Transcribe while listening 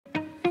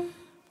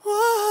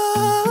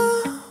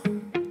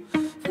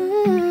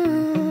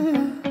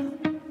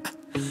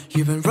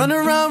You've been running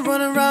around,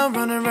 running around,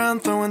 running around,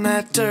 throwing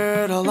that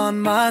dirt all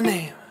on my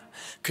name.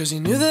 Cause you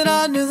knew that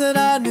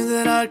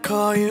I'd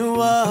call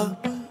you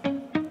up.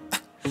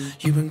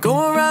 You've been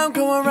going around,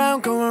 going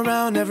around, going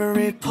around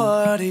every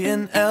party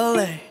in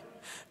LA.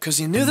 Cause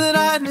you knew that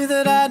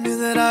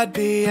I'd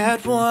be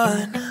at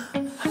one.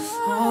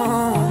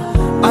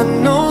 Oh, I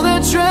know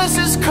that dress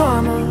is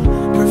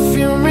karma,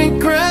 perfume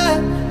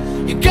regret.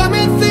 You got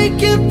me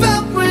thinking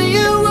about when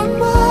you were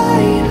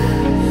mine.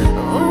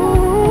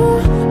 Oh,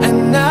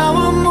 and now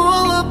I'm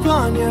all up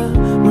on you,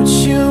 what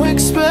you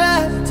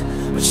expect.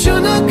 But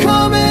you're not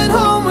coming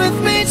home with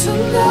me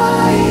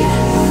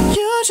tonight.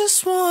 You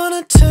just want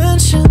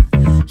attention,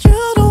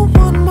 you don't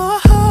want my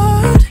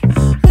heart.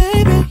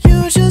 Maybe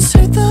you just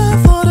hate the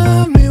thought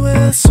of me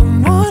with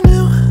someone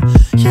new.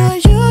 Yeah,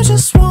 you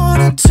just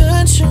want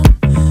attention,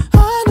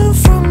 I knew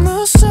from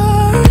the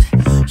start.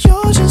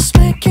 You're just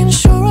making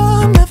sure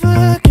I'm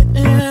never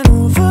getting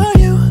over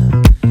you.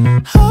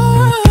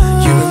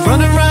 You've been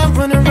running around,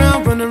 running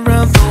around, running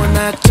around, throwing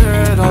that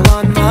dirt all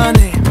on my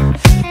name.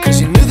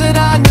 Cause you knew that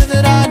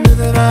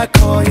I'd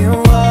call you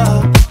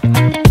up.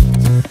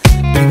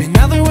 Baby,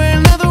 now that we're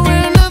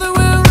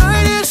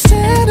right here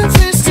standing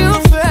face to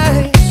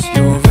face,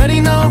 you already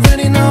know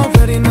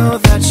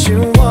that you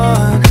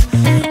won.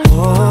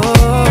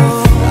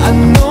 Oh, I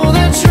know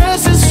that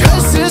dress is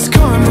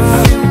karma,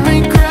 you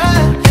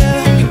regret.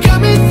 You got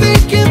me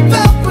thinking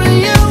about when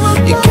you were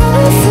mine.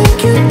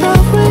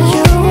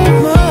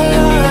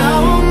 Now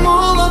I'm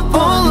all up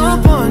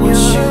on you, what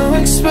you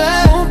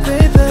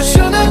expect. But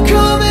you're not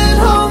coming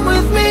home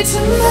with me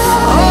tonight.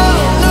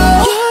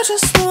 You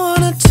just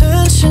want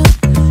attention,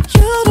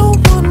 you don't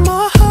want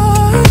my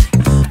heart.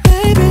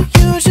 Maybe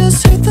you just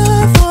hate the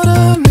thought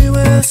of me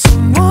with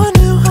someone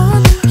new.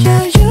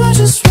 Yeah, you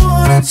just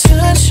want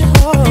attention,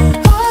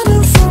 I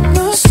knew from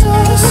the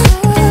start.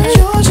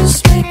 You're just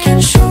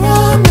making sure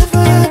I'm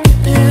never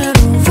getting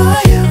over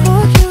you.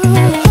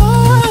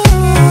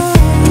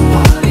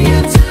 What are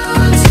you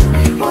doing to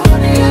me? What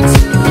are you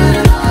doing?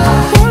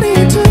 What are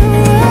you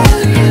doing? What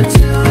are you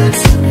doing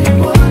to me?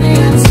 What are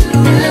you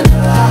doing?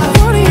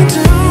 What are you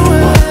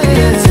doing? What are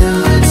you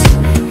doing to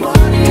me? What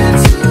are you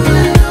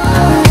doing?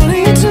 What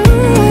are you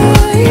doing? What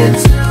are you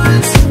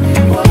doing to me?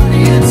 What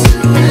are you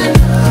doing?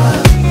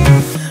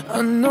 I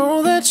know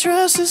that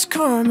dress is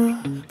karma,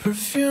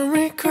 perfume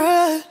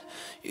regret.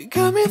 You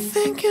got me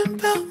thinking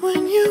about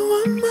when you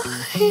were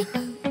mine.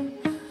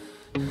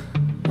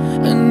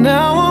 And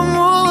now I'm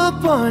all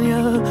up on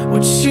you,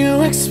 what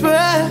you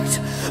expect.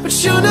 But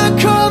you're not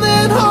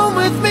coming home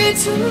with me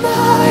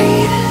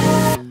tonight.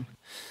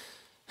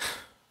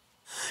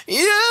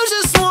 You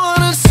just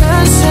want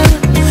attention,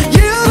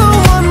 you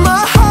don't want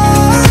my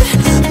heart.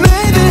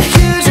 Maybe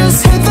you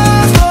just hate the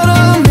thought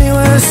of me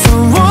with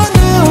someone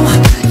new.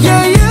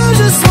 Yeah, you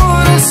just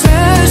want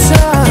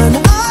attention,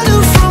 I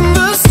knew from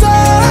the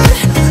start.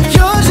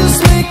 You're just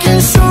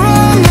making sure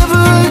I'm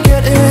never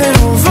getting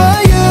over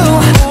you.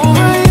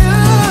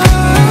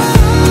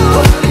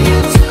 What are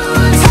you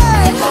doing?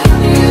 Hey, what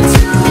are you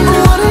doing?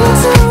 What are you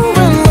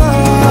doing,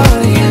 love? What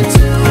are you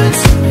doing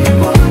to me?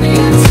 What are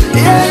you doing?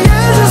 Yeah, you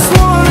just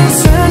want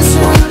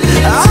attention,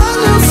 I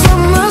knew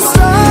from the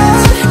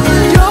start.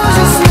 You're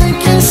just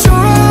making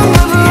sure I'm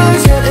never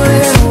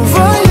getting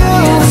over you.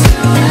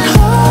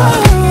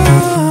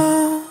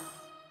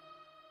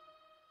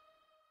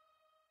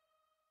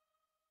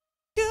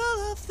 You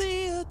love the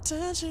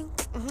attention.